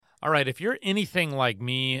All right, if you're anything like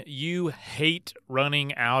me, you hate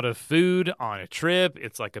running out of food on a trip.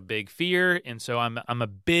 It's like a big fear, and so I'm a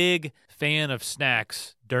big fan of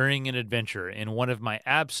snacks during an adventure, and one of my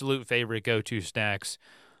absolute favorite go-to snacks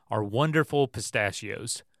are Wonderful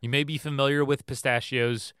Pistachios. You may be familiar with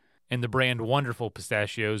pistachios and the brand Wonderful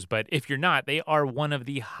Pistachios, but if you're not, they are one of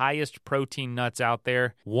the highest protein nuts out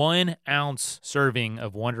there. 1 ounce serving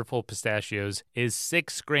of Wonderful Pistachios is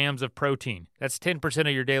 6 grams of protein. That's 10%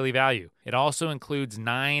 of your daily value. It also includes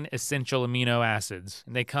 9 essential amino acids,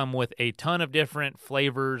 and they come with a ton of different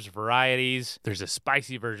flavors, varieties. There's a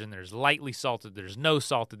spicy version, there's lightly salted, there's no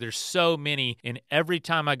salted, there's so many, and every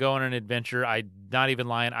time I go on an adventure, I'm not even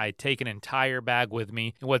lying, I take an entire bag with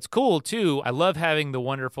me. And what's cool too, I love having the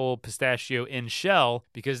Wonderful Pistachio in shell,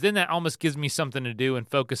 because then that almost gives me something to do and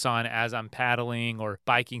focus on as I'm paddling or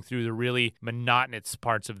biking through the really monotonous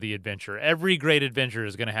parts of the adventure. Every great adventure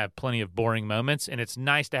is going to have plenty of boring moments, and it's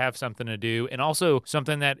nice to have something to do, and also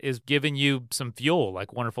something that is giving you some fuel,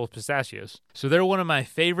 like Wonderful Pistachios. So they're one of my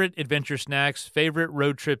favorite adventure snacks, favorite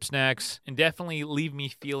road trip snacks, and definitely leave me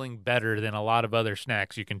feeling better than a lot of other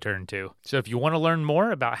snacks you can turn to. So if you want to learn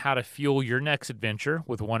more about how to fuel your next adventure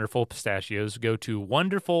with Wonderful Pistachios, go to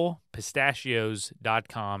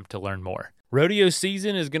wonderfulpistachios.com to learn more. Rodeo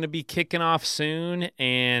season is going to be kicking off soon,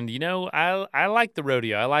 and I like the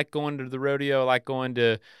rodeo. I like going to the rodeo. I like going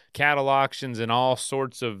to cattle auctions and all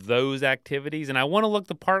sorts of those activities, and I want to look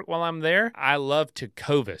the part while I'm there. I love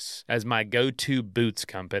Tecovas as my go-to boots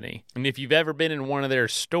company, and if you've ever been in one of their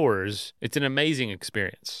stores, it's an amazing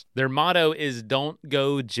experience. Their motto is "Don't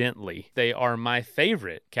go gently." They are my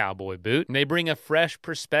favorite cowboy boot, and they bring a fresh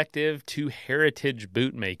perspective to heritage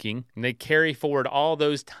boot making, and they carry forward all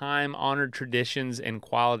those time-honored traditions and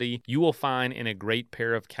quality you will find in a great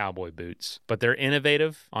pair of cowboy boots. But they're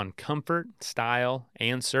innovative on comfort, style,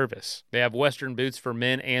 and service. They have Western boots for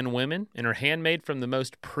men and women and are handmade from the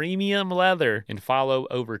most premium leather and follow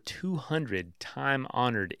over 200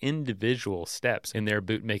 time-honored individual steps in their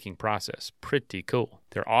boot-making process. Pretty cool.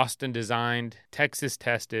 They're Austin designed, Texas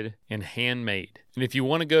tested, and handmade. And if you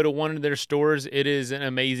want to go to one of their stores, it is an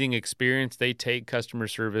amazing experience. They take customer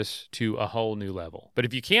service to a whole new level. But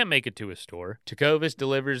if you can't make it to a store, Tecovas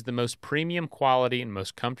delivers the most premium quality and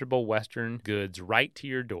most comfortable Western goods right to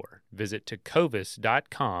your door. Visit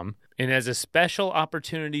tecovas.com. And as a special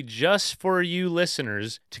opportunity just for you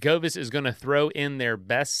listeners, Tecovas is going to throw in their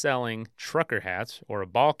best-selling trucker hats or a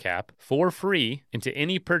ball cap for free into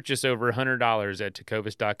any purchase over $100 at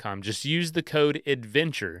tecovas.com. Just use the code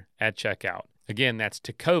ADVENTURE at checkout. Again, that's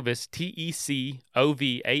Tecovas,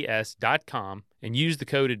 Tecovas.com, and use the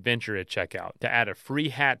code ADVENTURE at checkout to add a free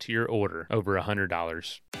hat to your order over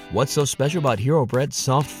 $100. What's so special about Hero Bread's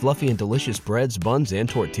soft, fluffy, and delicious breads, buns, and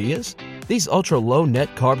tortillas? These ultra-low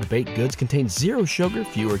net-carb baked goods contain zero sugar,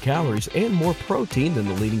 fewer calories, and more protein than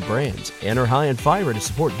the leading brands, and are high in fiber to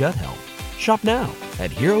support gut health. Shop now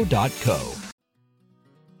at hero.co.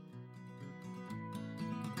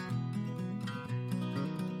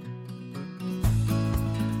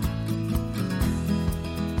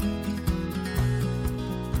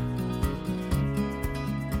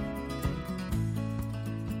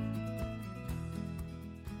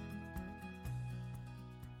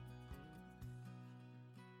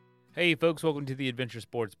 Hey folks, welcome to the Adventure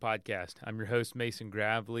Sports Podcast. I'm your host, Mason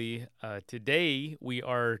Gravely. Today we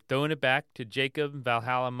are throwing it back to Jacob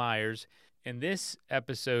Valhalla Myers, and this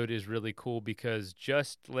episode is really cool because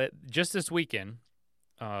just this weekend,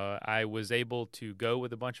 I was able to go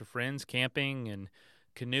with a bunch of friends camping and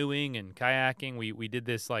canoeing and kayaking. We did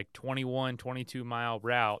this like 22 mile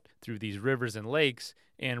route through these rivers and lakes,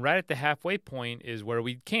 and right at the halfway point is where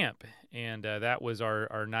we camp. And that was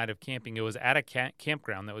our night of camping. It was at a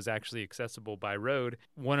campground that was actually accessible by road.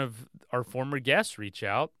 One of our former guests reached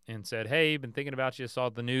out and said, "Hey, been thinking about you. Saw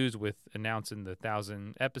the news with announcing the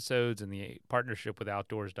 1,000 episodes and the partnership with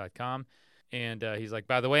Outdoors.com." And he's like,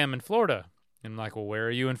 "By the way, I'm in Florida." And I'm like, "Well, where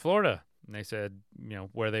are you in Florida?" And they said,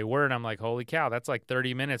 where they were. And I'm like, holy cow, that's like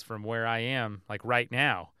 30 minutes from where I am, like right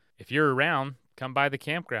now. If you're around, come by the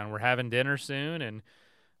campground. We're having dinner soon. And,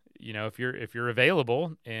 if you're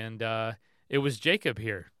available. And it was Jacob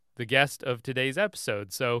here, the guest of today's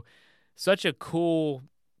episode. So such a cool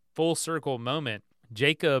full circle moment.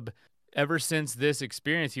 Jacob, ever since this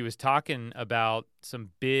experience, he was talking about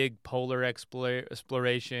some big polar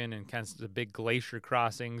exploration and kind of the big glacier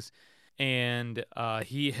crossings. And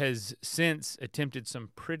he has since attempted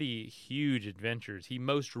some pretty huge adventures. He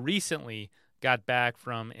most recently got back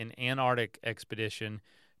from an Antarctic expedition,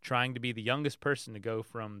 trying to be the youngest person to go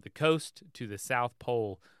from the coast to the South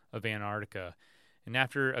Pole of Antarctica. And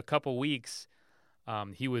after a couple weeks,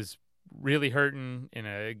 he was really hurting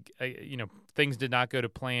and things did not go to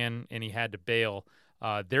plan and he had to bail.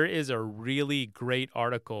 There is a really great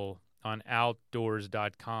article on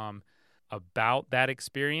outdoors.com about that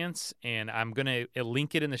experience, and I'm going to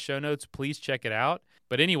link it in the show notes. Please check it out.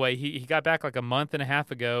 But anyway, he got back like a month and a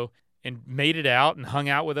half ago and made it out and hung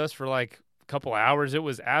out with us for like a couple hours. It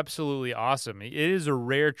was absolutely awesome. It is a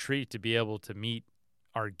rare treat to be able to meet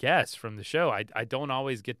our guests from the show. I don't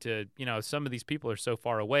always get to, some of these people are so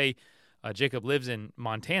far away. Jacob lives in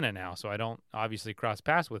Montana now, so I don't obviously cross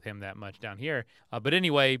paths with him that much down here. But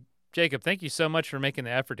anyway, Jacob, thank you so much for making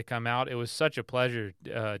the effort to come out. It was such a pleasure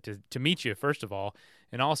to meet you, first of all,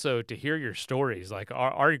 and also to hear your stories. Like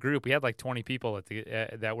our group, we had like 20 people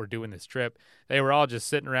that were doing this trip. They were all just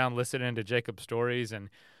sitting around listening to Jacob's stories and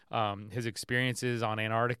his experiences on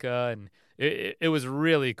Antarctica, and it was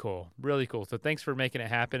really cool, really cool. So thanks for making it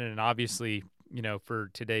happen, and obviously, for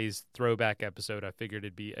today's throwback episode, I figured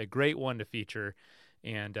it'd be a great one to feature,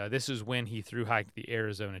 and this is when he thru-hiked the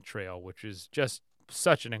Arizona Trail, which is just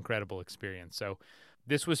such an incredible experience. So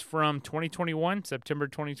this was from 2021, September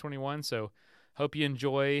 2021, so hope you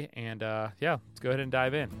enjoy, and let's go ahead and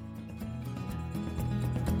dive in.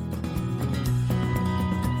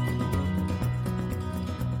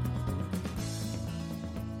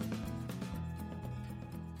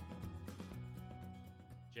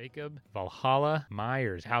 Jacob Valhalla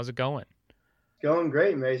Myers, how's it going? Going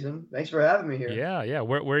great, Mason. Thanks for having me here. Yeah.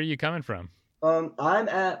 Where are you coming from? I'm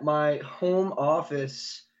at my home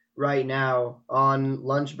office right now on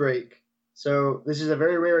lunch break. So this is a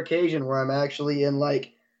very rare occasion where I'm actually in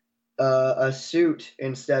like a suit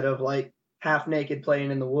instead of like half naked playing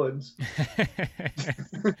in the woods.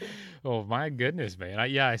 Oh my goodness, man!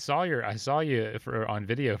 I saw you on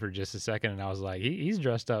video for just a second, and I was like, he's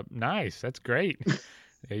dressed up nice. That's great.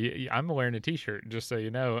 I'm wearing a T-shirt, just so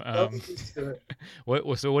you know.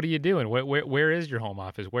 So what are you doing? Where is your home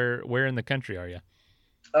office? Where in the country are you?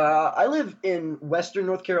 I live in Western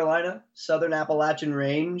North Carolina, Southern Appalachian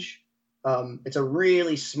Range. It's a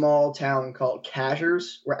really small town called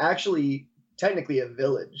Cashers. We're actually technically a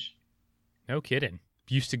village. No kidding.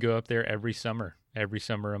 Used to go up there every summer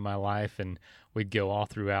of my life, and we'd go all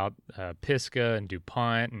throughout Pisgah and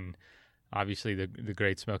DuPont, and obviously the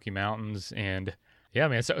Great Smoky Mountains. And yeah,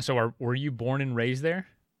 man. So were you born and raised there?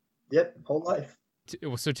 Yep, whole life.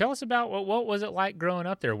 So tell us about what was it like growing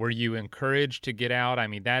up there? Were you encouraged to get out? I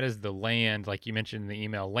mean, that is the land, like you mentioned in the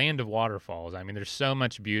email, land of waterfalls. I mean, there's so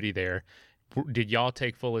much beauty there. Did y'all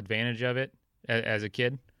take full advantage of it as a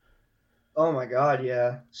kid? Oh my God,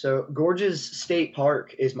 yeah. So Gorges State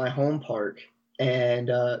Park is my home park, and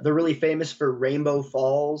they're really famous for Rainbow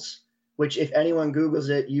Falls, which if anyone Googles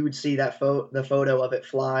it, you would see that the photo of it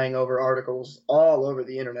flying over articles all over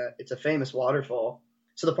the internet. It's a famous waterfall.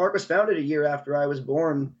 So the park was founded a year after I was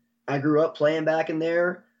born. I grew up playing back in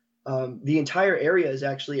there. The entire area is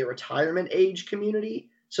actually a retirement age community.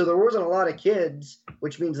 So there wasn't a lot of kids,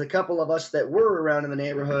 which means a couple of us that were around in the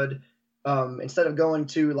neighborhood, instead of going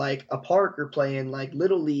to like a park or playing like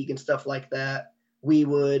Little League and stuff like that, we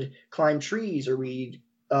would climb trees or we'd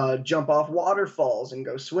jump off waterfalls and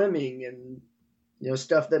go swimming and,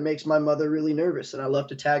 stuff that makes my mother really nervous. And I love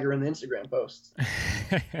to tag her in the Instagram posts.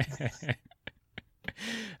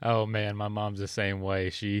 Oh man, my mom's the same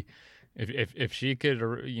way. If she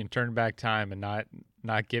could turn back time and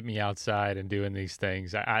not get me outside and doing these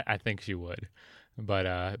things, I think she would.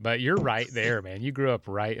 But you're right there, man. You grew up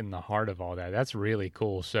right in the heart of all that. That's really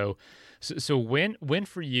cool. So when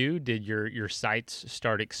for you did your sights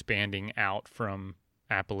start expanding out from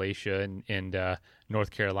Appalachia and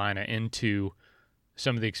North Carolina into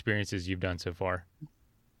some of the experiences you've done so far?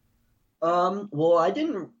 Well, I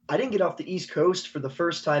didn't get off the East Coast for the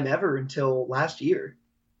first time ever until last year.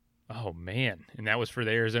 Oh man. And that was for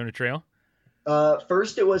the Arizona Trail?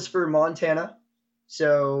 First it was for Montana.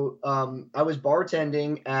 So, I was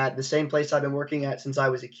bartending at the same place I've been working at since I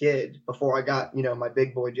was a kid before I got, my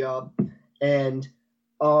big boy job. And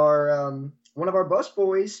one of our bus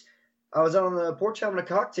boys, I was out on the porch having a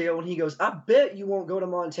cocktail and he goes, "I bet you won't go to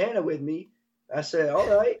Montana with me." I said, "All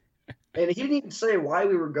right." And he didn't even say why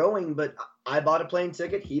we were going, but I bought a plane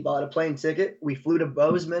ticket. He bought a plane ticket. We flew to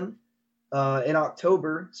Bozeman in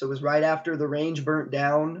October. So it was right after the range burnt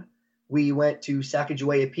down. We went to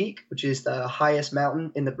Sacagawea Peak, which is the highest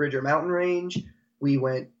mountain in the Bridger Mountain Range. We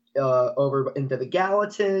went over into the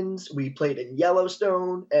Gallatins. We played in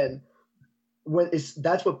Yellowstone. And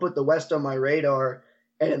that's what put the West on my radar.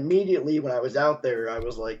 And immediately when I was out there, I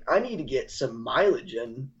was like, I need to get some mileage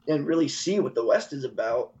in and really see what the West is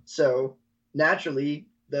about. So naturally,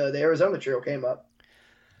 the Arizona Trail came up.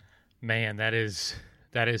 Man, that is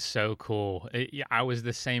That is so cool. Yeah, I was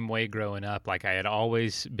the same way growing up. Like I had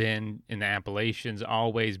always been in the Appalachians,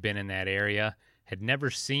 always been in that area, had never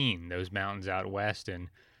seen those mountains out west. And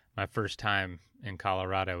my first time in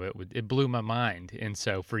Colorado, it blew my mind. And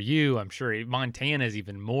so for you, I'm sure Montana is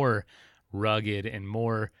even more rugged and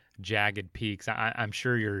more jagged peaks. I'm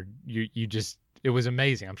sure you just, it was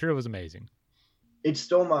amazing. I'm sure it was amazing. It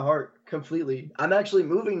stole my heart completely. I'm actually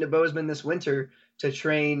moving to Bozeman this winter to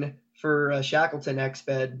train for Shackleton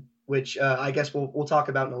XFed, which I guess we'll talk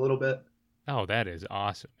about in a little bit. Oh, that is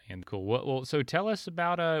awesome, man. Cool. Well, so tell us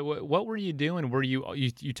about what were you doing? Were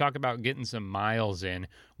you talk about getting some miles in?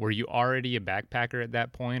 Were you already a backpacker at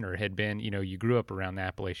that point, or had been, you grew up around the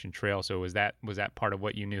Appalachian Trail, so was that part of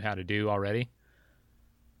what you knew how to do already?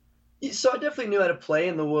 So I definitely knew how to play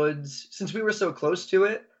in the woods since we were so close to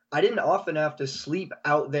it. I didn't often have to sleep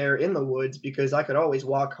out there in the woods because I could always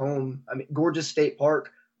walk home. I mean, Gorgeous State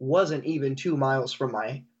Park wasn't even 2 miles from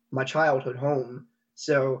my childhood home.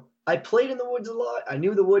 So I played in the woods a lot. I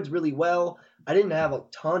knew the woods really well. I didn't have a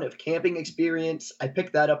ton of camping experience. I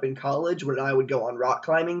picked that up in college when I would go on rock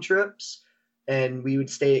climbing trips and we would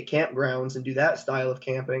stay at campgrounds and do that style of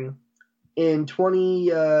camping. In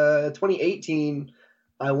 2018,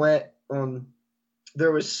 I went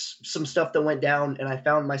there was some stuff that went down and I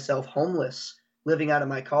found myself homeless living out of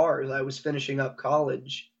my car as I was finishing up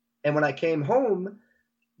college. And when I came home,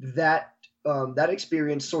 that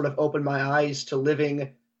experience sort of opened my eyes to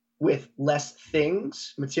living with less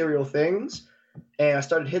things, material things. And I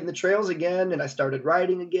started hitting the trails again and I started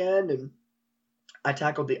riding again. And I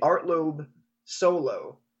tackled the Art Lobe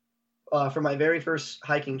solo for my very first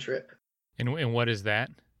hiking trip. And what is that?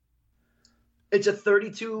 It's a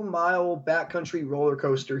 32-mile backcountry roller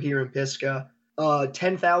coaster here in Pisgah.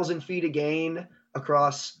 10,000 feet of gain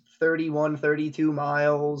across 31, 32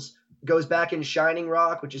 miles. Goes back in Shining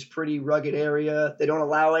Rock, which is pretty rugged area. They don't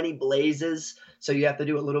allow any blazes, so you have to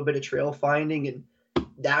do a little bit of trail finding, and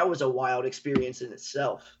that was a wild experience in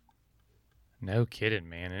itself. No kidding,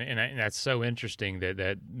 man. And that's so interesting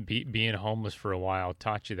that being homeless for a while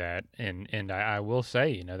taught you that. And I will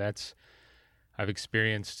say, I've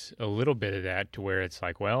experienced a little bit of that to where it's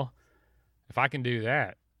like, well, if I can do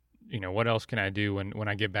that, what else can I do when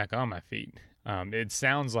I get back on my feet? It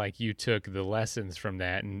sounds like you took the lessons from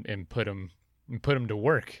that and put them to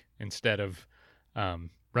work instead of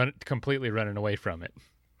completely running away from it.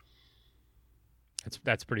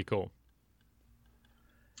 That's pretty cool.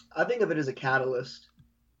 I think of it as a catalyst,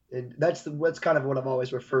 and that's kind of what I've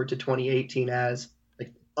always referred to 2018 as.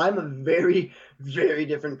 I'm a very, very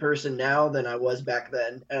different person now than I was back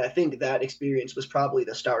then. And I think that experience was probably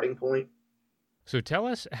the starting point. So tell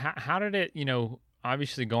us, how did it,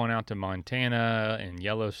 obviously going out to Montana and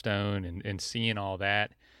Yellowstone and seeing all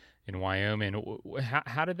that in Wyoming,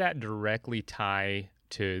 how did that directly tie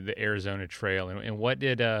to the Arizona Trail? And what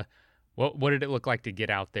did it look like to get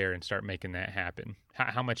out there and start making that happen?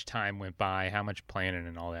 How much time went by? How much planning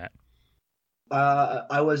and all that?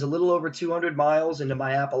 I was a little over 200 miles into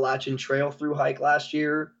my Appalachian Trail through hike last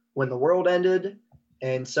year when the world ended.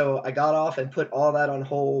 And so I got off and put all that on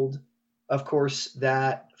hold. Of course,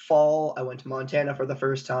 that fall, I went to Montana for the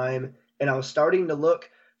first time, and I was starting to look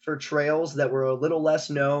for trails that were a little less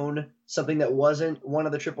known, something that wasn't one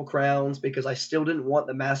of the Triple Crowns, because I still didn't want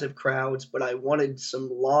the massive crowds, but I wanted some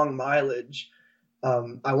long mileage.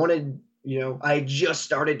 I just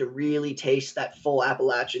started to really taste that full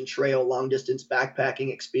Appalachian Trail long distance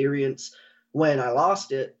backpacking experience when I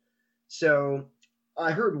lost it. So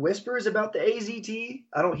I heard whispers about the AZT.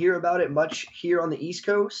 I don't hear about it much here on the East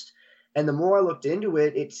Coast. And the more I looked into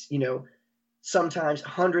it, it's, sometimes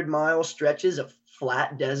 100-mile stretches of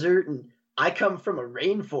flat desert. And I come from a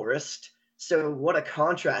rainforest. So what a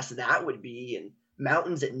contrast that would be. And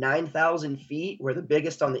mountains at 9,000 feet, where the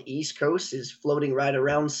biggest on the East Coast is floating right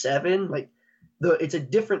around 7. It's a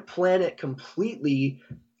different planet completely.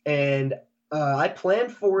 And I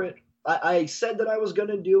planned for it. I said that I was going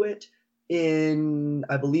to do it in,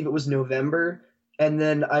 I believe it was November. And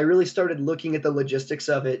then I really started looking at the logistics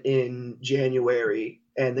of it in January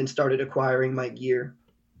and then started acquiring my gear.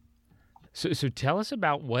 So tell us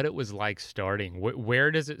about what it was like starting.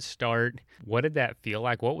 Where does it start? What did that feel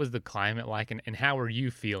like? What was the climate like? And how are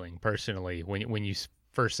you feeling personally when you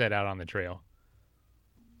first set out on the trail?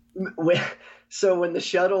 So when the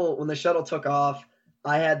shuttle took off,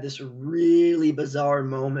 I had this really bizarre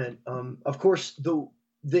moment. Of course,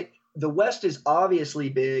 the West is obviously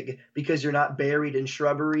big because you're not buried in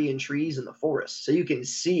shrubbery and trees in the forest. So you can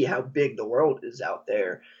see how big the world is out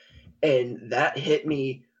there. And that hit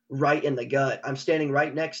me right in the gut. I'm standing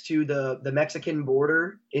right next to the Mexican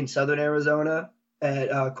border in southern Arizona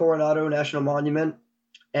at Coronado National Monument.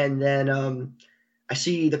 And then I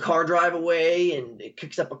see the car drive away, and it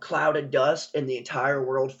kicks up a cloud of dust, and the entire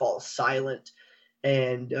world falls silent.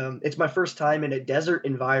 And it's my first time in a desert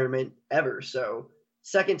environment ever. So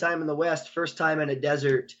second time in the West, first time in a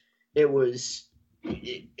desert. It was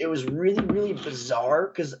really, really bizarre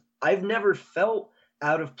because I've never felt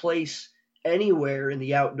out of place anywhere in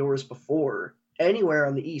the outdoors before, anywhere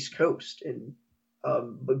on the East Coast. And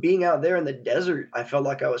but being out there in the desert, I felt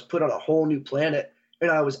like I was put on a whole new planet, and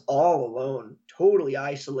I was all alone, totally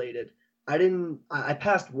isolated. I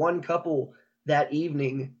passed one couple that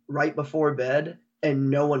evening right before bed, and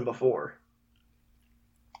no one before.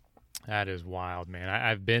 That is wild, man.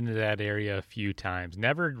 I've been to that area a few times.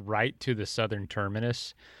 Never right to the southern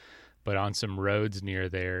terminus, but on some roads near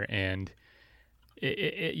there. And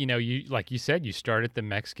you like you said, you start at the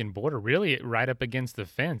Mexican border, really right up against the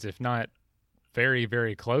fence, if not very,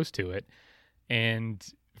 very close to it. And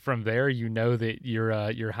from there, that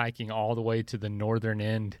you're hiking all the way to the northern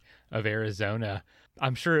end of Arizona.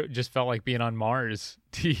 I'm sure it just felt like being on Mars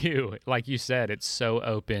to you. Like you said, it's so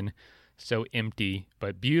open, so empty,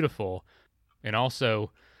 but beautiful, and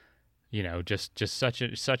also, just such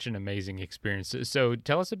an amazing experience. So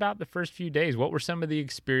tell us about the first few days. What were some of the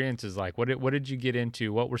experiences like? What did you get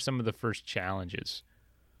into? What were some of the first challenges?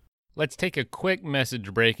 Let's take a quick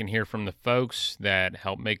message break and hear from the folks that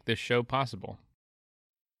help make this show possible.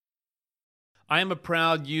 I am a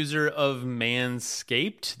proud user of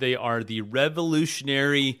Manscaped. They are the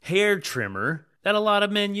revolutionary hair trimmer that a lot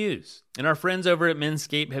of men use. And our friends over at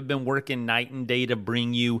Manscaped have been working night and day to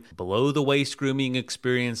bring you below-the-waist grooming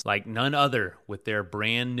experience like none other with their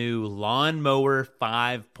brand new Lawnmower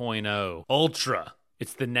 5.0 Ultra.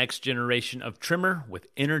 It's the next generation of trimmer with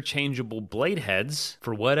interchangeable blade heads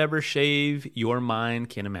for whatever shave your mind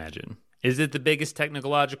can imagine. Is it the biggest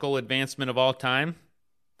technological advancement of all time?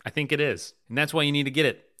 I think it is. And that's why you need to get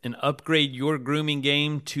it and upgrade your grooming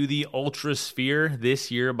game to the Ultra Sphere this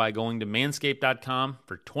year by going to manscaped.com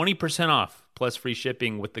for 20% off plus free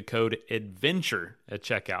shipping with the code ADVENTURE at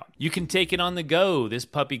checkout. You can take it on the go. This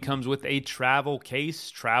puppy comes with a travel case,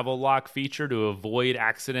 travel lock feature to avoid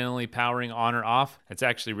accidentally powering on or off. It's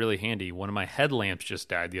actually really handy. One of my headlamps just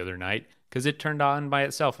died the other night because it turned on by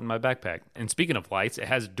itself in my backpack. And speaking of lights, it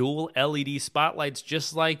has dual LED spotlights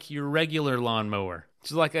just like your regular lawnmower.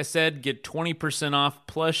 So like I said, get 20% off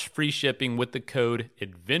plus free shipping with the code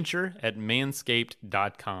ADVENTURE at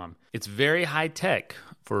manscaped.com. It's very high tech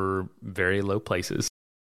for very low places.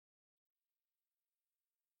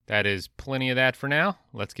 That is plenty of that for now.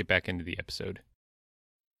 Let's get back into the episode.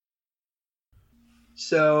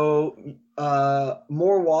 So,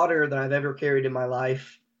 more water than I've ever carried in my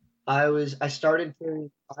life. I started carrying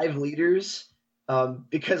 5 liters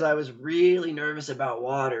because I was really nervous about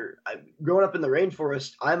water. Growing up in the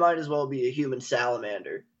rainforest, I might as well be a human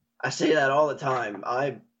salamander. I say that all the time.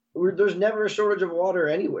 There's never a shortage of water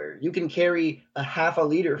anywhere. You can carry a half a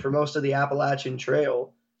liter for most of the Appalachian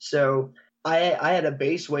Trail. So I had a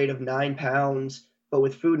base weight of 9 pounds, but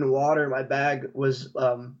with food and water, my bag was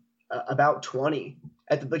about 20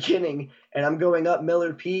 at the beginning. And I'm going up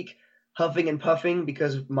Miller Peak, huffing and puffing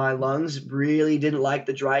because my lungs really didn't like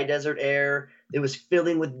the dry desert air. It was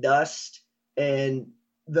filling with dust. And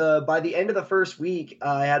by the end of the first week,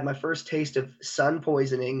 I had my first taste of sun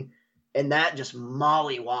poisoning, and that just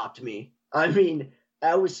mollywopped me. I mean,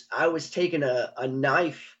 I was taking a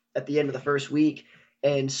knife at the end of the first week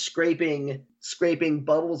and scraping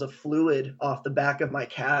bubbles of fluid off the back of my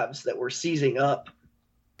calves that were seizing up.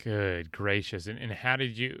 Good gracious. And how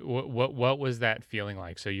did you, what was that feeling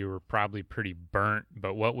like? So you were probably pretty burnt,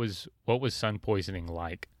 but what was sun poisoning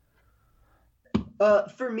like?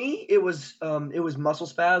 For me, it was muscle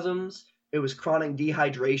spasms. It was chronic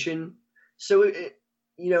dehydration. So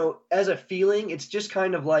as a feeling, it's just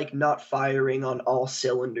kind of like not firing on all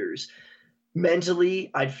cylinders.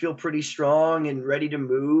 Mentally, I'd feel pretty strong and ready to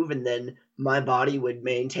move, and then my body would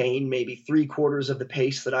maintain maybe 3/4 of the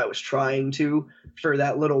pace that I was trying to for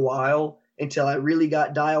that little while until I really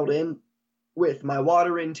got dialed in with my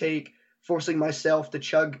water intake, forcing myself to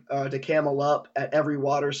to camel up at every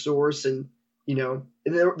water source. And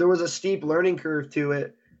there was a steep learning curve to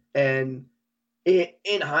it. And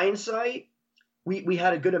in hindsight, we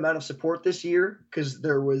had a good amount of support this year because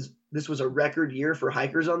this was a record year for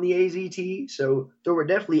hikers on the AZT. So there were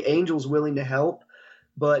definitely angels willing to help.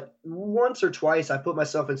 But once or twice, I put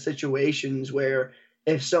myself in situations where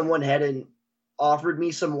if someone hadn't offered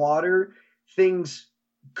me some water, things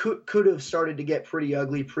could have started to get pretty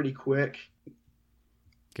ugly pretty quick.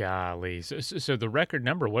 Golly. So the record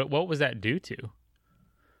number, what was that due to?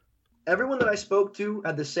 Everyone that I spoke to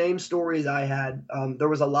had the same story as I had. There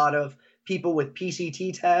was a lot of people with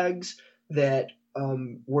PCT tags that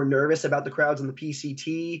were nervous about the crowds on the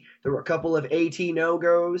PCT. There were a couple of AT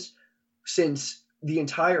no-goes. Since the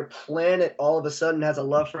entire planet all of a sudden has a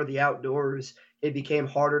love for the outdoors, it became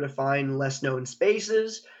harder to find less known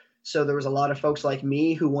spaces. So there was a lot of folks like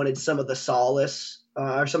me who wanted some of the solace,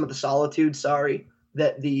 or some of the solitude, sorry,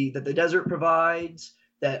 that the desert provides,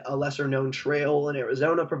 that a lesser known trail in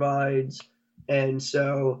Arizona provides. And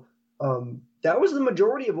so that was the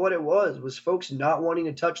majority of what it was folks not wanting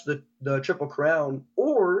to touch the Triple Crown,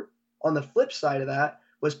 or on the flip side of that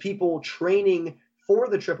was people training for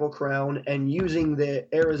the Triple Crown and using the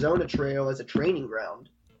Arizona Trail as a training ground.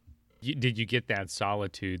 Did you get that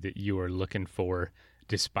solitude that you were looking for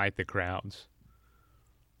despite the crowds?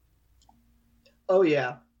 Oh,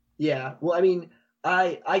 yeah. Yeah. Well, I mean,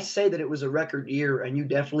 I say that it was a record year and you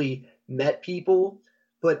definitely met people,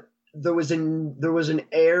 but there was an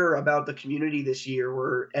air about the community this year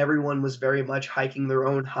where everyone was very much hiking their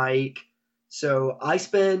own hike. So I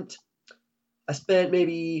spent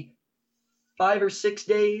maybe 5 or 6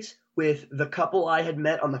 days with the couple I had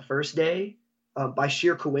met on the first day. By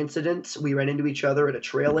sheer coincidence, we ran into each other at a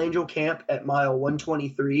Trail Angel camp at mile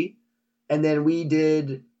 123. And then we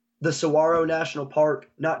did the Saguaro National Park,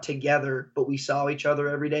 not together, but we saw each other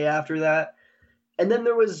every day after that. And then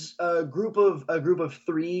there was a group of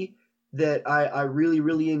 3 that I really,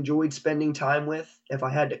 really enjoyed spending time with. If I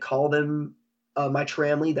had to call them my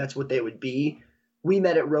tramley, that's what they would be. We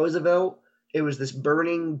met at Roosevelt. It was this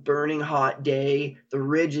burning, burning hot day. The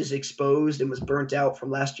ridge is exposed and was burnt out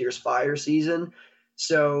from last year's fire season.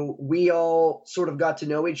 So we all sort of got to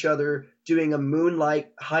know each other doing a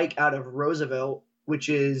moonlight hike out of Roosevelt, which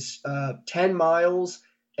is 10 miles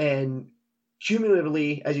and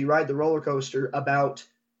cumulatively, as you ride the roller coaster, about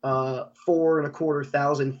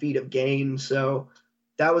 4,250 feet of gain. So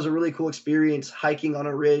that was a really cool experience, hiking on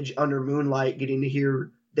a ridge under moonlight, getting to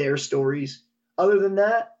hear their stories. Other than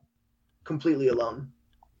that, completely alone.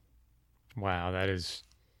 Wow, that is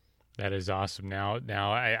awesome.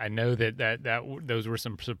 Now I know that those were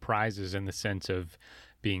some surprises in the sense of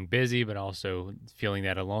being busy, but also feeling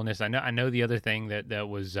that aloneness. I know the other thing that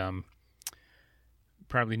was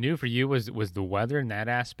probably new for you was the weather in that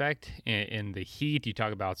aspect. In the heat, you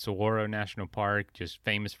talk about Saguaro National Park, just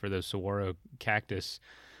famous for those saguaro cactus.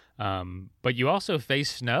 But you also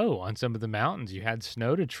faced snow on some of the mountains. You had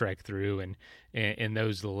snow to trek through, and in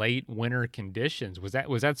those late winter conditions. Was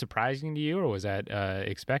that surprising to you, or was that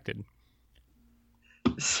expected?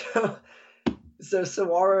 So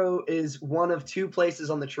Saguaro is one of 2 places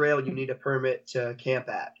on the trail you need a permit to camp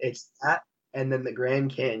at. It's that and then the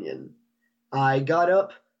Grand Canyon. I got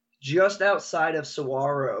up just outside of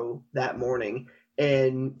Saguaro that morning,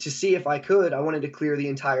 and to see if I could, I wanted to clear the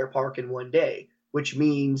entire park in one day, which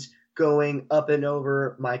means going up and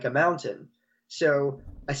over Mica Mountain. So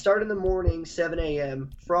I start in the morning, 7 a.m.,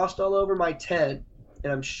 frost all over my tent,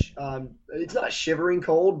 and it's not shivering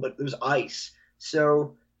cold, but there's ice.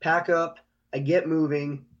 So pack up, I get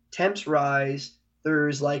moving, temps rise,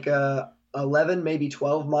 there's like a 11, maybe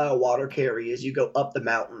 12-mile water carry as you go up the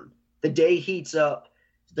mountain. The day heats up,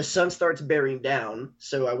 the sun starts bearing down,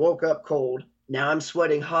 so I woke up cold. Now I'm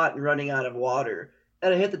sweating hot and running out of water.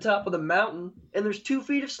 And I hit the top of the mountain, and there's 2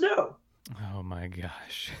 feet of snow. Oh, my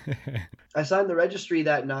gosh. I signed the registry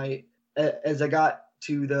that night as I got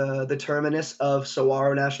to the terminus of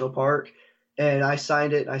Saguaro National Park, and I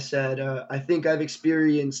signed it, and I said, I think I've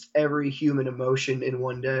experienced every human emotion in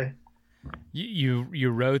one day. You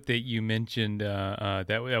wrote that you mentioned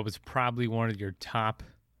that was probably one of your top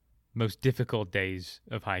most difficult days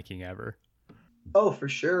of hiking ever. Oh, for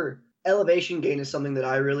sure. Elevation gain is something that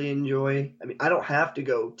I really enjoy. I mean, I don't have to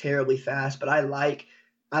go terribly fast, but I like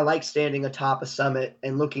standing atop a summit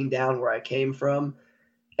and looking down where I came from.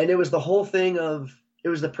 And it was the whole thing it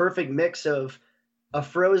was the perfect mix of a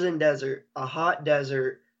frozen desert, a hot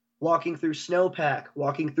desert, walking through snowpack,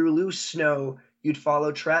 walking through loose snow. You'd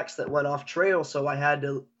follow tracks that went off trail, so I had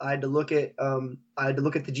to look at the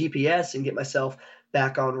GPS and get myself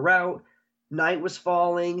back on route. Night was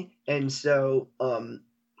falling, and so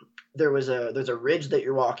there's a ridge that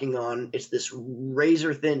you're walking on. It's this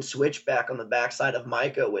razor thin switchback on the backside of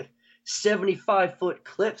Mica with 75-foot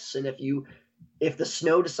cliffs, and if the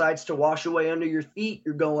snow decides to wash away under your feet,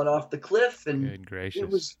 you're going off the cliff. And good gracious, it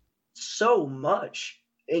was so much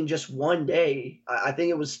in just one day. I think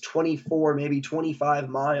it was 24, maybe 25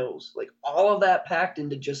 miles, like all of that packed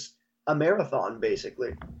into just a marathon,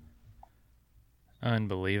 basically.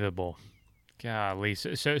 Unbelievable. Golly.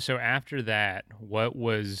 So after that, what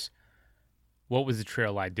was the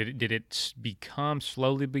trail like? Did it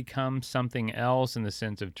slowly become something else in the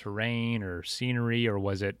sense of terrain or scenery, or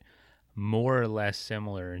was it more or less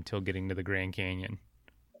similar until getting to the Grand Canyon?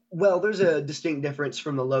 Well, there's a distinct difference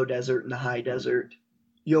from the low desert and the high desert.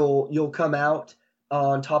 You'll come out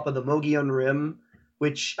on top of the Mogollon Rim,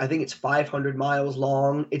 which I think it's 500 miles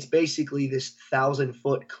long. It's basically this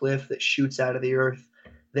 1,000-foot cliff that shoots out of the earth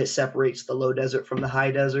that separates the low desert from the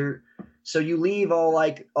high desert. So you leave all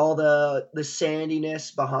the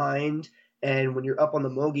sandiness behind, and when you're up on the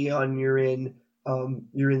Mogollon, you're in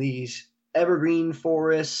these evergreen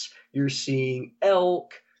forests. You're seeing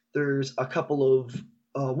elk. There's a couple of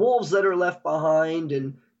wolves that are left behind,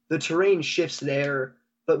 and the terrain shifts there.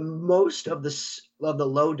 But most of the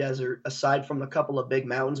low desert, aside from a couple of big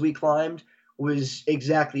mountains we climbed, was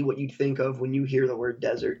exactly what you'd think of when you hear the word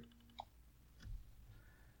desert.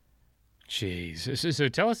 Jeez. So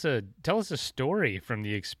tell us a story from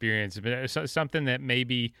the experience, something that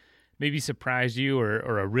maybe surprised you,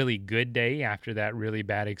 or a really good day after that really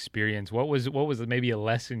bad experience. What was maybe a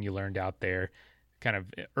lesson you learned out there, kind of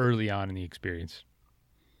early on in the experience?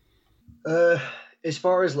 As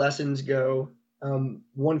far as lessons go,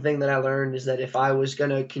 one thing that I learned is that if I was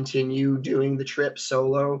going to continue doing the trip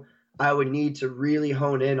solo, I would need to really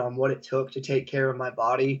hone in on what it took to take care of my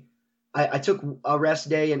body. I took a rest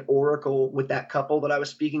day in Oracle with that couple that I was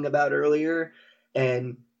speaking about earlier,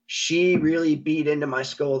 and she really beat into my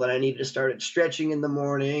skull that I needed to start stretching in the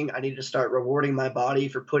morning. I needed to start rewarding my body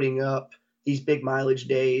for putting up these big mileage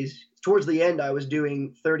days. Towards the end, I was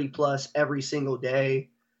doing 30 plus every single day.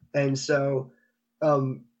 And so,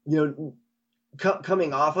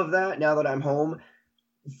 coming off of that, now that I'm home,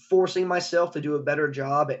 forcing myself to do a better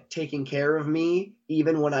job at taking care of me,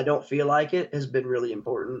 even when I don't feel like it, has been really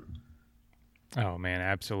important. Oh man,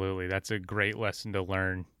 absolutely. That's a great lesson to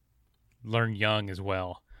learn young as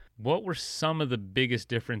well. What were some of the biggest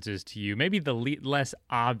differences to you? Maybe the less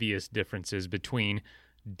obvious differences between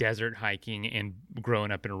desert hiking and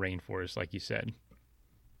growing up in a rainforest, like you said?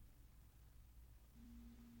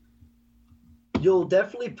 You'll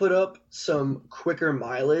definitely put up some quicker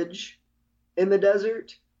mileage in the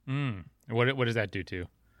desert. What does that do to?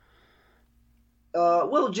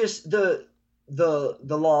 Well, just the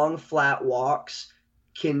long flat walks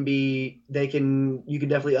you can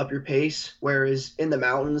definitely up your pace. Whereas in the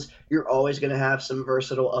mountains, you're always going to have some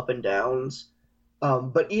versatile up and downs.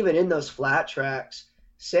 But even in those flat tracks,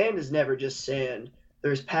 sand is never just sand.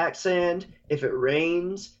 There's packed sand. If it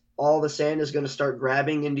rains, all the sand is going to start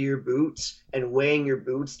grabbing into your boots and weighing your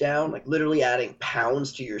boots down, like literally adding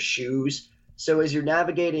pounds to your shoes. So as you're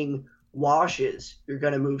navigating washes, you're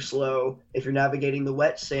going to move slow. If you're navigating the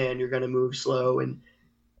wet sand, you're going to move slow. And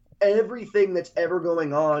everything that's ever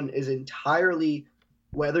going on is entirely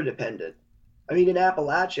weather dependent. I mean, in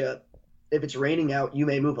Appalachia, if it's raining out, you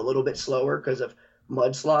may move a little bit slower because of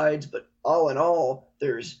mudslides, but all in all,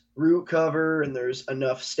 there's root cover and there's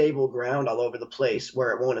enough stable ground all over the place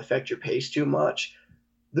where it won't affect your pace too much.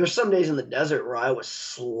 There's some days in the desert where I was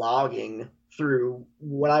slogging through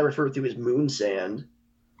what I refer to as moon sand.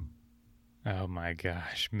 Oh my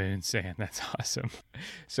gosh, moon sand, that's awesome.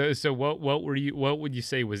 So what would you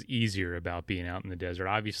say was easier about being out in the desert?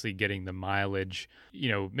 Obviously getting the mileage,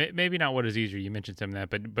 maybe not what is easier. You mentioned some of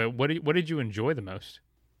that, but what did you enjoy the most?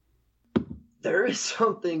 There is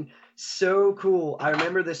something so cool. I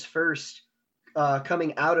remember this first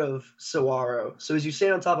coming out of Saguaro. So as you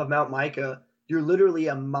stand on top of Mount Mica, you're literally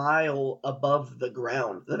a mile above the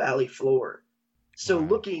ground, the valley floor. So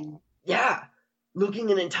Wow.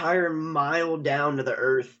 looking an entire mile down to the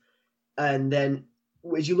earth. And then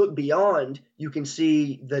as you look beyond, you can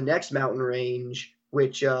see the next mountain range,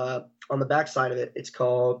 which on the backside of it, it's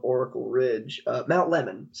called Oracle Ridge, Mount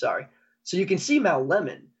Lemon, sorry. So you can see Mount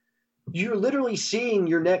Lemon. You're literally seeing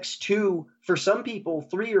your next two, for some people,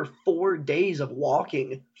 3 or 4 days of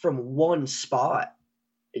walking from one spot.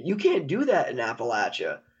 You can't do that in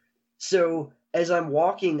Appalachia. So as I'm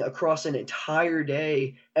walking across an entire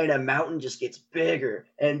day and a mountain just gets bigger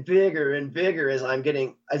and bigger and bigger as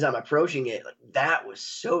I'm approaching it, like, that was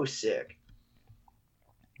so sick.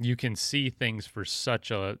 You can see things for such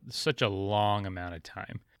a long amount of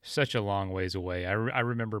time, such a long ways away. I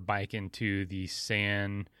remember biking to the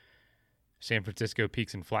San Francisco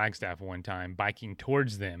Peaks and Flagstaff one time, biking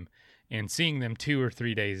towards them and seeing them 2 or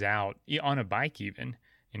 3 days out on a bike even,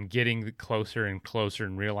 and getting closer and closer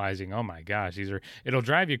and realizing, oh my gosh, it'll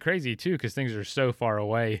drive you crazy too, because things are so far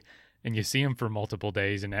away and you see them for multiple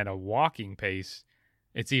days, and at a walking pace,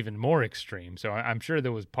 it's even more extreme. So I'm sure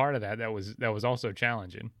there was part of that was also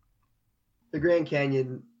challenging. The Grand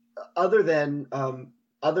Canyon, other than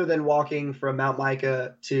walking from Mount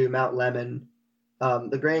Mica to Mount Lemon,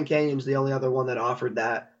 the Grand Canyon's the only other one that offered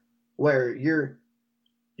that, where you're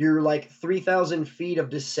you're like 3,000 feet of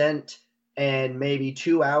descent and maybe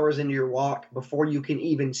 2 hours into your walk before you can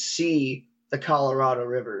even see the Colorado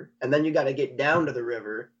River. And then you got to get down to the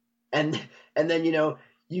river. And then,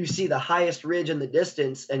 you see the highest ridge in the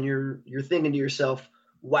distance and you're thinking to yourself,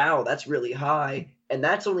 wow, that's really high. And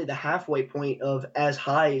that's only the halfway point of as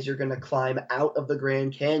high as you're going to climb out of the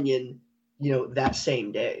Grand Canyon, that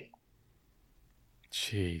same day.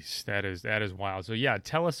 Jeez, that is wild. So yeah,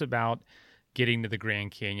 tell us about getting to the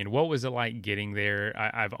Grand Canyon. What was it like getting there?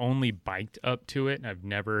 I've only biked up to it.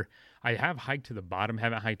 I have hiked to the bottom,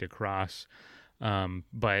 haven't hiked across.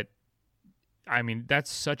 But I mean,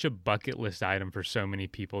 that's such a bucket list item for so many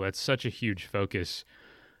people. That's such a huge focus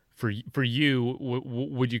for you.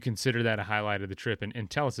 Would you consider that a highlight of the trip? And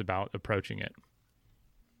tell us about approaching it.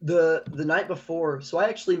 The night before, so I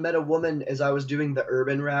actually met a woman as I was doing the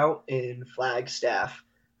urban route in Flagstaff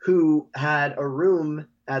who had a room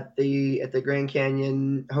at the Grand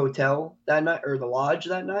Canyon Hotel that night, or the lodge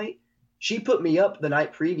that night. She put me up the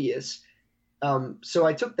night previous. So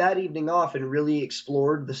I took that evening off and really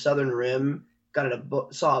explored the southern rim,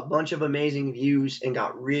 saw a bunch of amazing views, and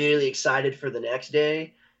got really excited for the next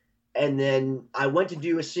day. And then I went to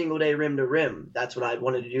do a single day rim to rim. That's what I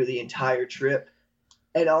wanted to do the entire trip.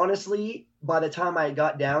 And honestly, by the time I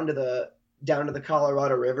got down to the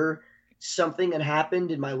Colorado River, something had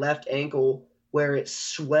happened in my left ankle where it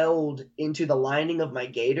swelled into the lining of my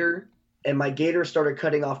gaiter, and my gaiter started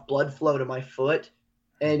cutting off blood flow to my foot,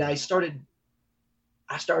 and I started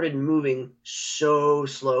moving so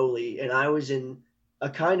slowly, and I was in a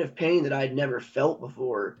kind of pain that I'd never felt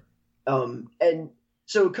before. And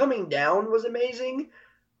so coming down was amazing,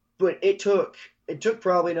 but it took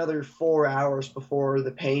probably another 4 hours before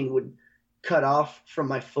the pain would cut off from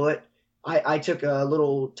my foot. I took a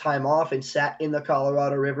little time off and sat in the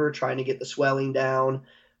Colorado River trying to get the swelling down,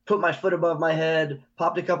 put my foot above my head,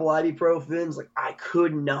 popped a couple ibuprofens. Like, I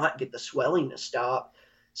could not get the swelling to stop.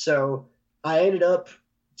 So I ended up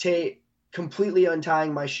completely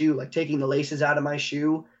untying my shoe, like taking the laces out of my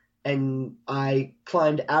shoe, and I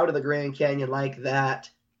climbed out of the Grand Canyon like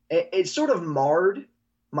that. It sort of marred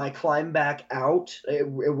my climb back out. It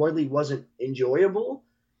really wasn't enjoyable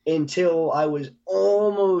until I was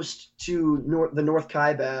almost to the North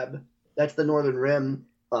Kaibab. That's the northern rim.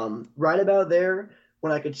 Right about there,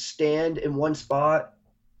 when I could stand in one spot,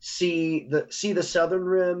 see the southern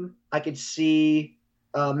rim. I could see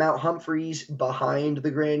Mount Humphreys behind the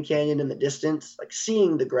Grand Canyon in the distance. Like,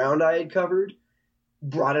 seeing the ground I had covered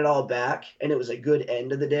brought it all back, and it was a good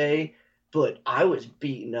end of the day. But I was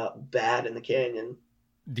beaten up bad in the canyon.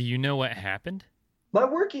 Do you know what happened? My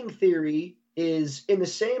working theory is, in the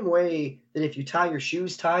same way that if you tie your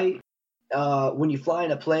shoes tight, when you fly in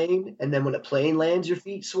a plane, and then when a plane lands, your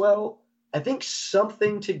feet swell. I think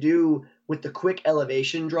something to do with the quick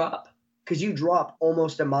elevation drop, because you drop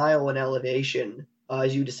almost a mile in elevation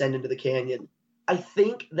as you descend into the canyon. I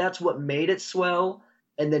think that's what made it swell,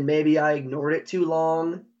 and then maybe I ignored it too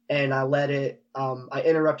long, and I let it, I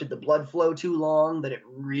interrupted the blood flow too long, that it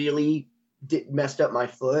really messed up my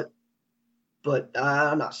foot. But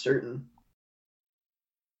I'm not certain.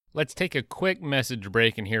 Let's take a quick message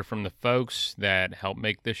break and hear from the folks that help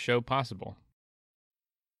make this show possible.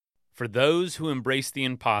 For those who embrace the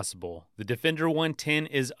impossible, the Defender 110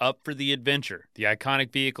 is up for the adventure. The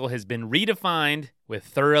iconic vehicle has been redefined with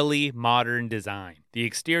thoroughly modern design. The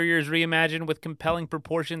exterior is reimagined with compelling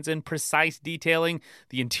proportions and precise detailing.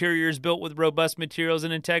 The interior is built with robust materials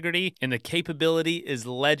and integrity, and the capability is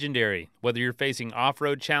legendary. Whether you're facing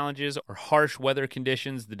off-road challenges or harsh weather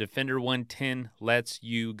conditions, the Defender 110 lets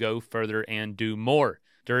you go further and do more.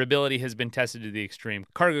 Durability has been tested to the extreme.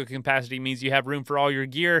 Cargo capacity means you have room for all your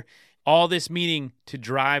gear. All this meaning to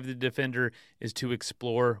drive the Defender is to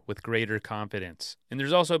explore with greater confidence. And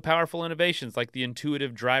there's also powerful innovations like the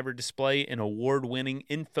intuitive driver display and award-winning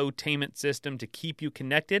infotainment system to keep you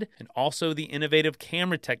connected, and also the innovative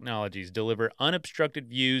camera technologies deliver unobstructed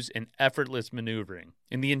views and effortless maneuvering.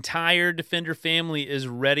 And the entire Defender family is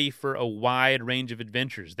ready for a wide range of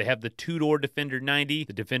adventures. They have the two-door Defender 90,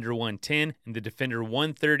 the Defender 110, and the Defender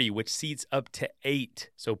 130, which seats up to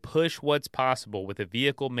 8. So push what's possible with a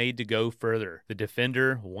vehicle made to go further. The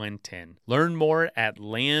Defender 110. Learn more at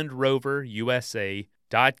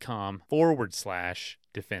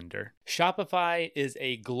landroverusa.com/Defender. Shopify is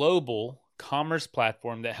a global commerce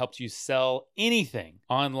platform that helps you sell anything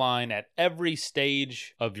online at every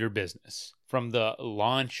stage of your business. From the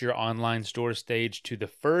launch your online store stage to the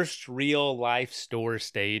first real life store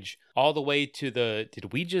stage, all the way to the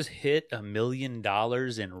did we just hit $1 million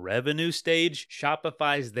in revenue stage,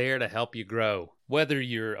 Shopify's there to help you grow. Whether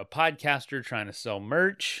you're a podcaster trying to sell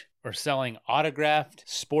merch, or selling autographed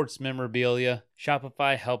sports memorabilia,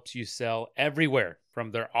 Shopify helps you sell everywhere.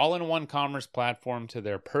 From their all-in-one commerce platform to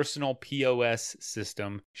their personal POS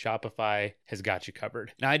system, Shopify has got you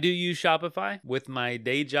covered. Now, I do use Shopify with my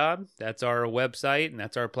day job. That's our website and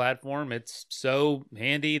that's our platform. It's so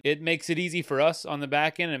handy. It makes it easy for us on the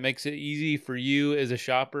back end. It makes it easy for you as a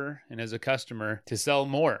shopper and as a customer to sell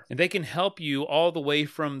more. And they can help you all the way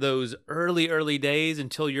from those early days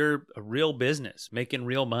until you're a real business, making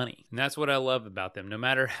real money. And that's what I love about them. No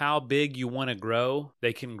matter how big you want to grow,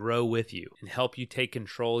 they can grow with you and help you take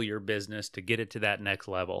control of your business to get it to that next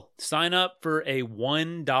level. Sign up for a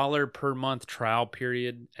 $1 per month trial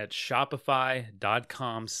period at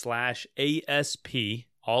shopify.com/ASP,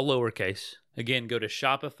 all lowercase. Again, go to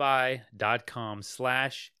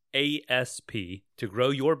shopify.com/ASP to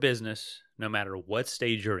grow your business no matter what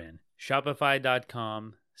stage you're in.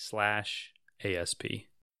 Shopify.com/ASP.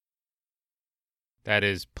 That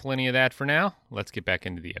is plenty of that for now. Let's get back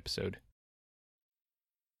into the episode.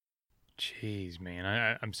 Jeez,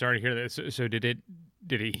 man, I'm sorry to hear that. So did it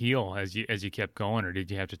heal as you kept going, or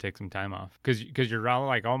did you have to take some time off? Because you're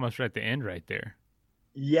like almost at the end right there.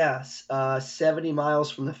 Yes, 70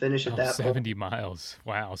 miles from the finish at that 70 miles.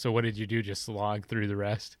 Wow. So what did you do? Just slog through the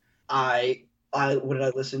rest? I what did I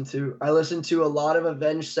listen to? I listened to a lot of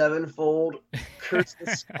Avenged Sevenfold, Curse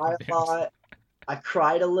the Sky a lot. I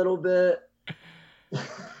cried a little bit.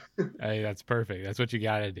 Hey, that's perfect. That's what you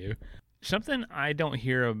got to do. Something I don't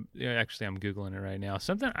hear of, actually I'm Googling it right now.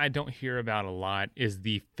 Something I don't hear about a lot is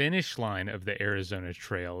the finish line of the Arizona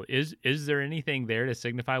Trail. Is there anything there to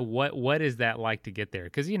signify what is that like to get there?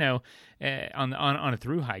 Because, on a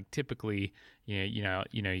through hike, typically, you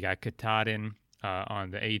got Katahdin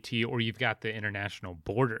on the AT, or you've got the international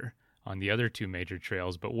border on the other two major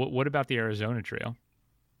trails. But what about the Arizona Trail?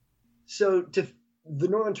 So the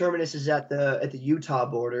northern terminus is at the Utah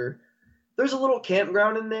border. There's a little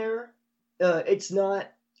campground in there. It's not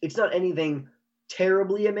anything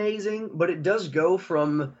terribly amazing, but it does go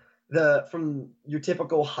from your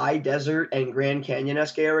typical high desert and Grand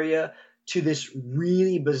Canyon-esque area to this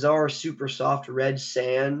really bizarre, super soft red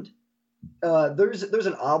sand. There's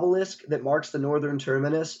an obelisk that marks the northern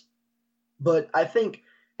terminus, but I think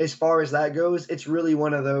as far as that goes, it's really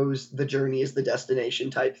one of those the journey is the destination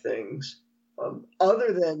type things.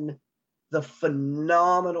 Other than the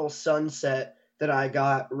phenomenal sunset that I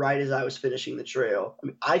got right as I was finishing the trail. I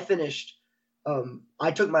mean, I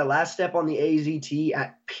took my last step on the AZT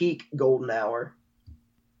at peak golden hour.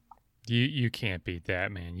 You can't beat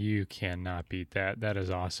that, man. You cannot beat that. That is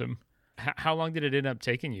awesome. How long did it end up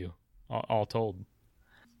taking you, all told?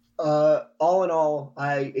 All in all,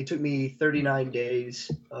 it took me 39 days.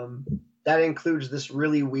 That includes this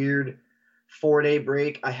really weird 4-day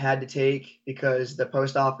break I had to take because the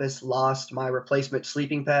post office lost my replacement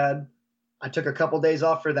sleeping pad. I took a couple days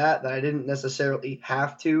off for that I didn't necessarily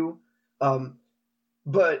have to.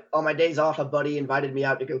 But on my days off, a buddy invited me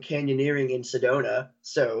out to go canyoneering in Sedona.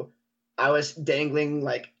 So I was dangling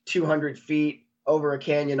like 200 feet over a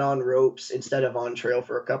canyon on ropes instead of on trail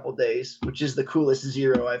for a couple days, which is the coolest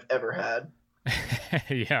zero I've ever had.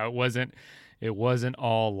 Yeah, it wasn't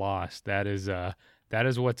all lost. That is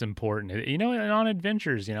what's important. And on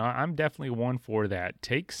adventures, I'm definitely one for that.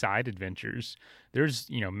 Take side adventures. There's,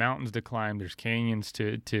 mountains to climb, there's canyons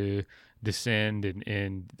to descend,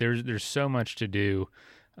 and there's so much to do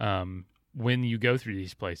when you go through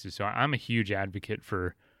these places. So I'm a huge advocate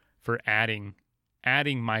for adding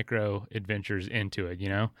micro adventures into it,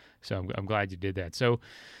 So I'm glad you did that. So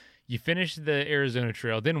you finished the Arizona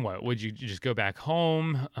Trail, then what? Would you just go back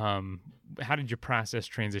home? How did you process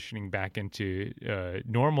transitioning back into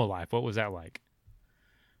normal life? What was that like?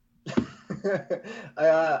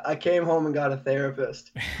 I came home and got a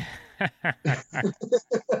therapist.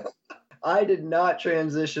 I did not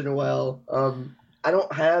transition well. I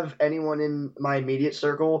don't have anyone in my immediate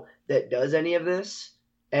circle that does any of this.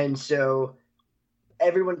 And so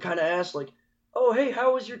everyone kind of asks like, oh, hey,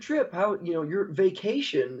 how was your trip? How, your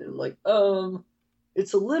vacation? And like,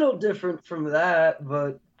 it's a little different from that,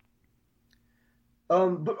 but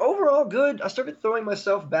overall good. I started throwing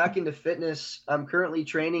myself back into fitness. I'm currently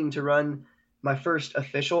training to run my first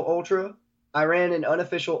official ultra. I ran an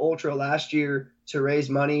unofficial ultra last year to raise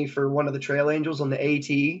money for one of the trail angels on the AT,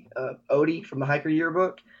 Odie from the Hiker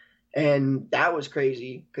Yearbook. And that was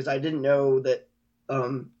crazy because I didn't know that, I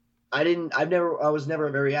was never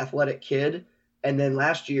a very athletic kid. And then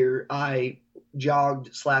last year I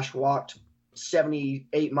jogged/walked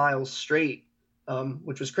 78 miles straight,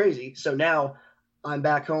 which was crazy. So now I'm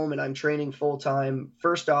back home and I'm training full time,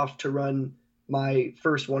 first off to run my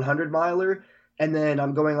first 100 miler. And then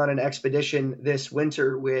I'm going on an expedition this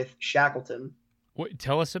winter with Shackleton.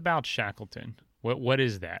 Tell us about Shackleton. What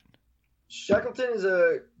is that? Shackleton is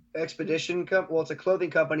it's a clothing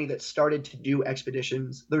company that started to do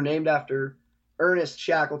expeditions. They're named after Ernest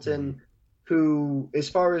Shackleton, who, as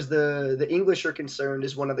far as the English are concerned,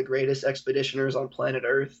 is one of the greatest expeditioners on planet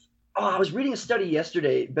Earth. Oh, I was reading a study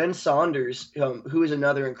yesterday. Ben Saunders, who is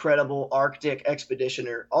another incredible Arctic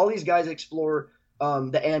expeditioner. All these guys explore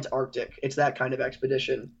the Antarctic. It's that kind of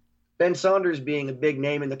expedition. Ben Saunders being a big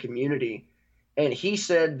name in the community. And he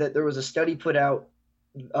said that there was a study put out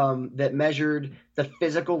that measured the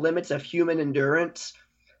physical limits of human endurance.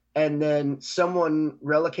 And then someone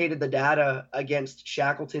relocated the data against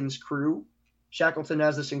Shackleton's crew. Shackleton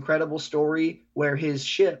has this incredible story where his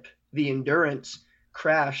ship, the Endurance,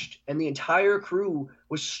 crashed and the entire crew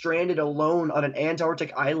was stranded alone on an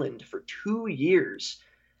Antarctic island for 2 years.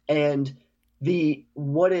 And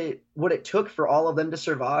what it took for all of them to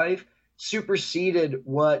survive superseded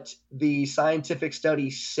what the scientific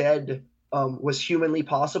study said was humanly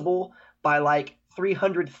possible by like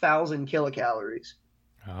 300,000 kilocalories.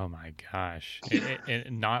 Oh my gosh.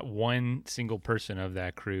 And not one single person of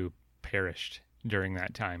that crew perished during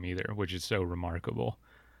that time either, which is so remarkable.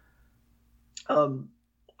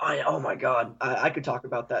 Oh my God, I could talk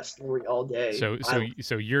about that story all day. So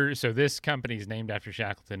this company is named after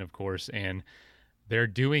Shackleton, of course, and they're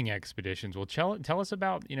doing expeditions. Well, tell us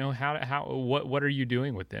about, what are you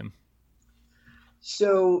doing with them?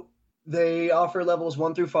 So they offer levels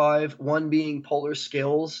 1 through 5, 1 being polar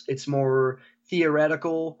skills. It's more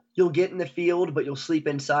theoretical. You'll get in the field, but you'll sleep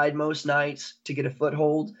inside most nights to get a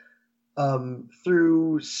foothold.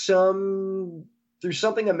 Through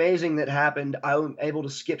something amazing that happened, I'm able to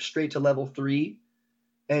skip straight to level 3.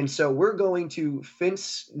 And so we're going to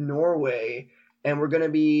Finse, Norway, and we're going to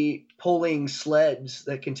be pulling sleds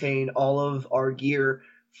that contain all of our gear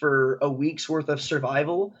for a week's worth of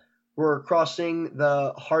survival. We're crossing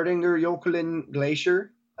the Hardangerjokelen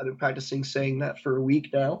Glacier. I've been practicing saying that for a week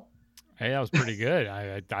now. Hey, that was pretty good.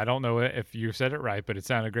 I don't know if you said it right, but it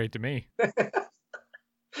sounded great to me.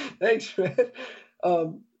 Thanks, man.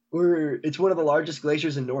 It's one of the largest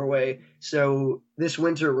glaciers in Norway. So this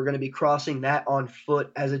winter, we're going to be crossing that on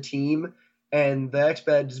foot as a team. And the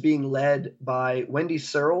exped is being led by Wendy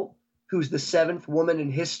Searle, who's the 7th woman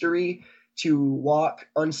in history to walk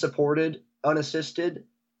unsupported, unassisted,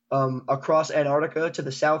 across Antarctica to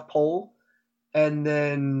the South Pole. And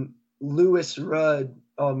then Lewis Rudd,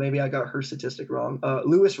 oh, maybe I got her statistic wrong.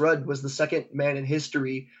 Lewis Rudd was the 2nd man in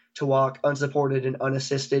history to walk unsupported and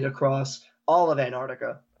unassisted across all of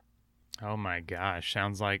Antarctica. Oh my gosh.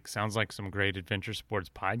 Sounds like some great adventure sports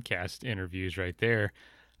podcast interviews right there.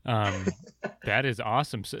 That is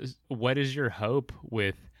awesome. So what is your hope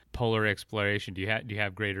with polar exploration? Do you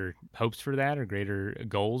have greater hopes for that or greater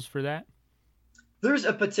goals for that? There's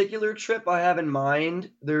a particular trip I have in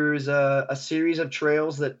mind. There's a series of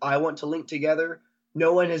trails that I want to link together.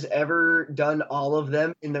 No one has ever done all of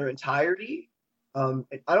them in their entirety. I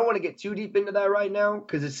don't want to get too deep into that right now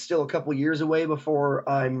because it's still a couple years away before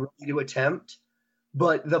I'm ready to attempt.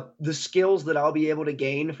 But the skills that I'll be able to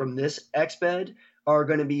gain from this exped are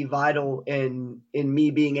going to be vital in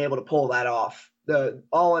me being able to pull that off.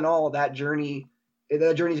 All in all, that journey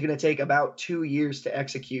is going to take about 2 years to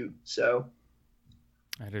execute. So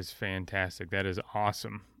that is fantastic. That is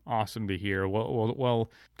awesome. Awesome to hear.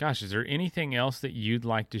 Well, gosh, is there anything else that you'd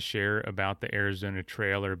like to share about the Arizona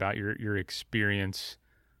Trail or about your experience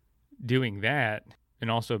doing that,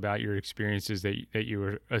 and also about your experiences that you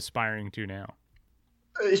are aspiring to now?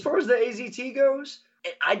 As far as the AZT goes,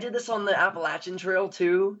 I did this on the Appalachian Trail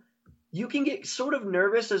too. You can get sort of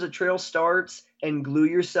nervous as a trail starts and glue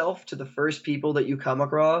yourself to the first people that you come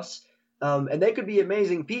across. And they could be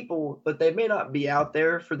amazing people, but they may not be out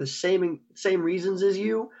there for the same reasons as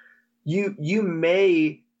you. You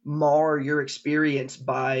may mar your experience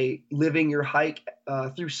by living your hike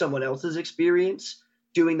through someone else's experience,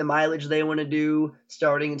 doing the mileage they want to do,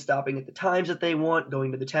 starting and stopping at the times that they want,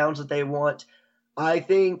 going to the towns that they want. I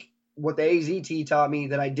think what the AZT taught me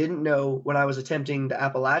that I didn't know when I was attempting the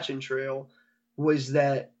Appalachian Trail was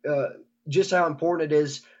that just how important it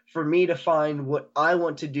is for me to find what I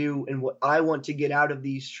want to do and what I want to get out of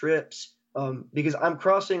these trips, because I'm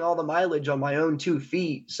crossing all the mileage on my own 2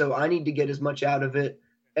 feet. So I need to get as much out of it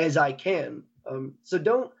as I can.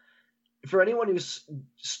 For anyone who's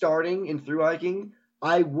starting in through hiking,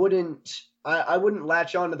 I wouldn't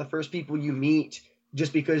latch on to the first people you meet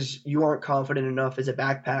just because you aren't confident enough as a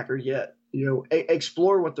backpacker yet.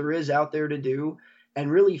 Explore what there is out there to do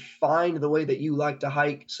and really find the way that you like to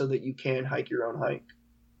hike so that you can hike your own hike.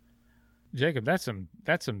 Jacob, that's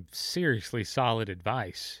some seriously solid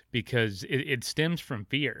advice, because it stems from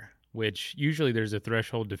fear, which usually there's a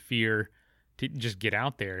threshold to fear to just get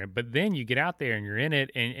out there. But then you get out there and you're in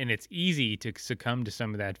it, and it's easy to succumb to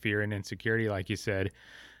some of that fear and insecurity, like you said,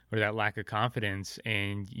 or that lack of confidence,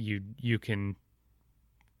 and you can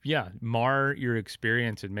mar your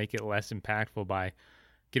experience and make it less impactful by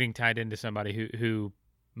getting tied into somebody who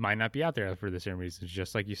might not be out there for the same reasons,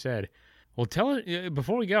 just like you said. Well,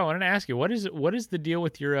 before we go, I wanted to ask you, what is the deal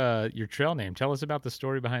with your trail name? Tell us about the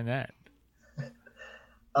story behind that.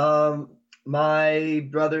 My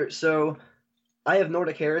brother, so I have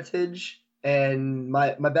Nordic heritage, and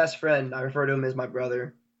my best friend, I refer to him as my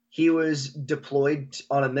brother. He was deployed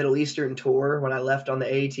on a Middle Eastern tour when I left on the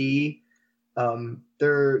AT.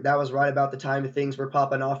 That was right about the time that things were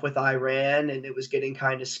popping off with Iran, and it was getting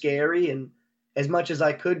kind of scary. And as much as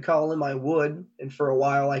I could call him, I would. And for a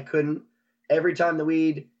while, I couldn't. Every time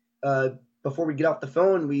that before we get off the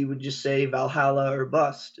phone, we would just say Valhalla or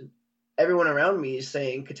bust. And everyone around me is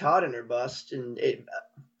saying Katahdin or bust. And it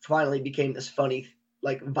finally became this funny,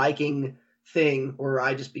 like, Viking thing where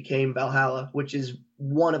I just became Valhalla, which is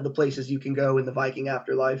one of the places you can go in the Viking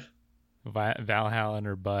afterlife. Valhalla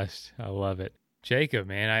or bust. I love it. Jacob,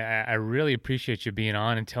 man, I really appreciate you being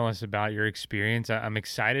on and telling us about your experience. I'm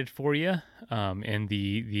excited for you and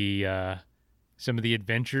the some of the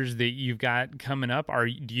adventures that you've got coming up.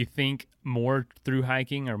 Do you think more through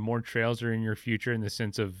hiking or more trails are in your future, in the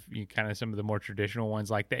sense of kind of some of the more traditional ones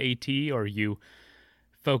like the AT, or are you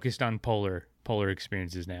focused on polar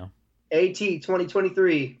experiences now? AT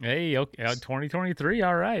 2023. Hey, okay, 2023.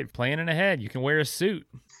 All right, planning ahead. You can wear a suit.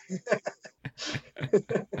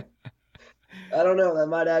 I don't know. That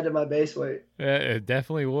might add to my base weight. It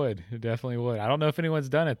definitely would. It definitely would. I don't know if anyone's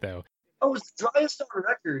done it, though. Oh, it's the driest on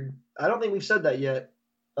record. I don't think we've said that yet.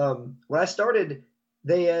 When I started,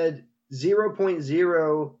 they had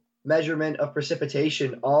 0.0 measurement of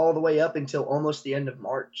precipitation all the way up until almost the end of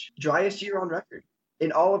March. Driest year on record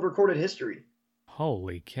in all of recorded history.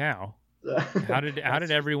 Holy cow. How did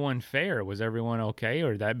everyone fare? Was everyone okay,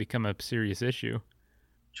 or did that become a serious issue?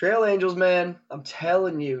 Trail angels, man, I'm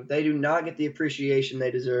telling you, they do not get the appreciation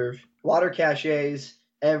they deserve. Water caches,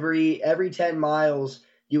 every 10 miles,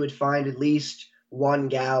 you would find at least 1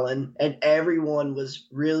 gallon, and everyone was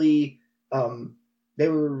really, they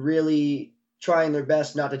were really trying their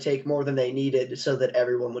best not to take more than they needed so that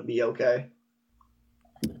everyone would be okay.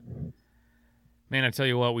 Man, I tell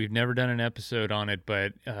you what, we've never done an episode on it,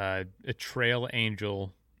 but a trail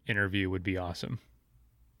angel interview would be awesome.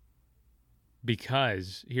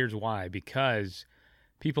 Because, here's why, because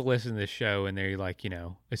people listen to this show and they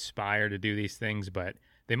aspire to do these things, but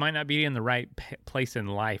they might not be in the right place in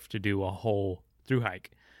life to do a whole thru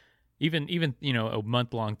hike. Even a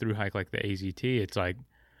month-long thru hike like the AZT, it's like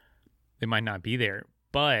they might not be there,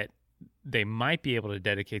 but they might be able to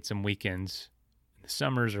dedicate some weekends, in the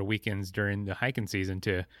summers or weekends during the hiking season,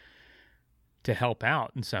 to help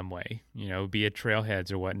out in some way, be it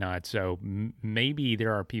trailheads or whatnot. So maybe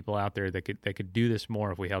there are people out there that could do this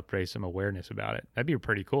more if we helped raise some awareness about it. That'd be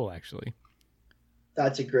pretty cool, actually.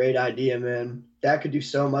 That's a great idea, man. That could do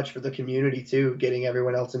so much for the community too, getting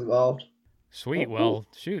everyone else involved. Sweet. Well,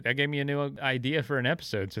 shoot, that gave me a new idea for an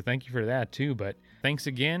episode, so thank you for that too. But thanks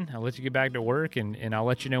again. I'll let you get back to work, and I'll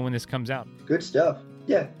let you know when this comes out. Good stuff.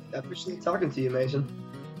 Yeah, I appreciate talking to you, Mason.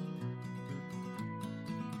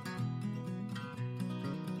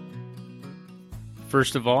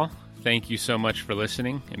 First of all, thank you so much for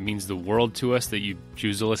listening. It means the world to us that you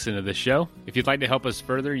choose to listen to the show. If you'd like to help us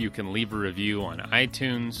further, you can leave a review on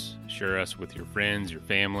iTunes, share us with your friends, your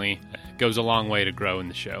family. It goes a long way to grow in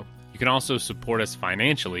the show. You can also support us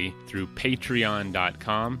financially through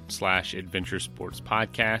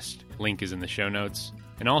patreon.com/adventuresportspodcast. Link is in the show notes.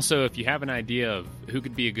 And also, if you have an idea of who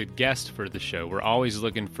could be a good guest for the show, we're always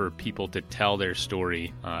looking for people to tell their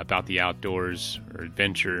story about the outdoors or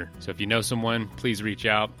adventure. So if you know someone, please reach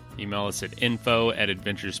out. Email us at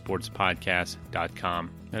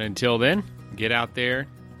info@adventuresportspodcast.com. And until then, get out there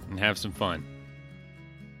and have some fun.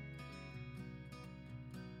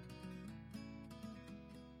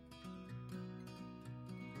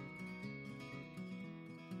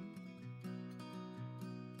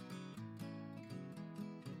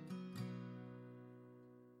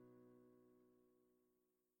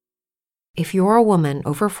 If you're a woman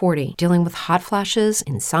over 40 dealing with hot flashes,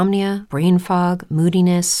 insomnia, brain fog,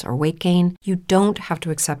 moodiness, or weight gain, you don't have to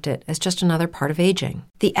accept it as just another part of aging.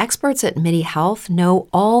 The experts at MIDI Health know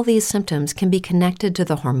all these symptoms can be connected to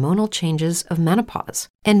the hormonal changes of menopause.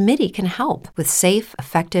 And MIDI can help with safe,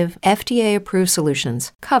 effective, FDA-approved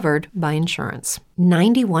solutions covered by insurance.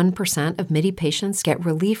 91% of MIDI patients get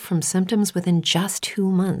relief from symptoms within just 2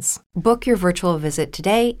 months. Book your virtual visit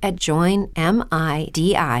today at joinmidi.com.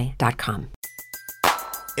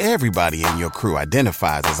 Everybody in your crew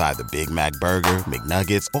identifies as either Big Mac Burger,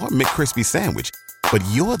 McNuggets, or McCrispy Sandwich. But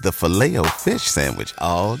you're the Filet-O-Fish Sandwich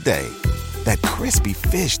all day. That crispy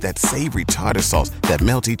fish, that savory tartar sauce, that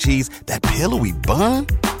melty cheese, that pillowy bun.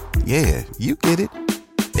 Yeah, you get it.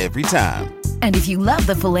 Every time. And if you love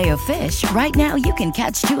the Filet-O-Fish, right now you can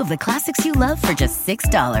catch 2 of the classics you love for just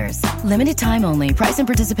 $6. Limited time only. Price and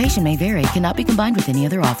participation may vary. Cannot be combined with any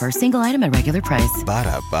other offer. Single item at regular price.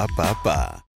 Ba-da-ba-ba-ba.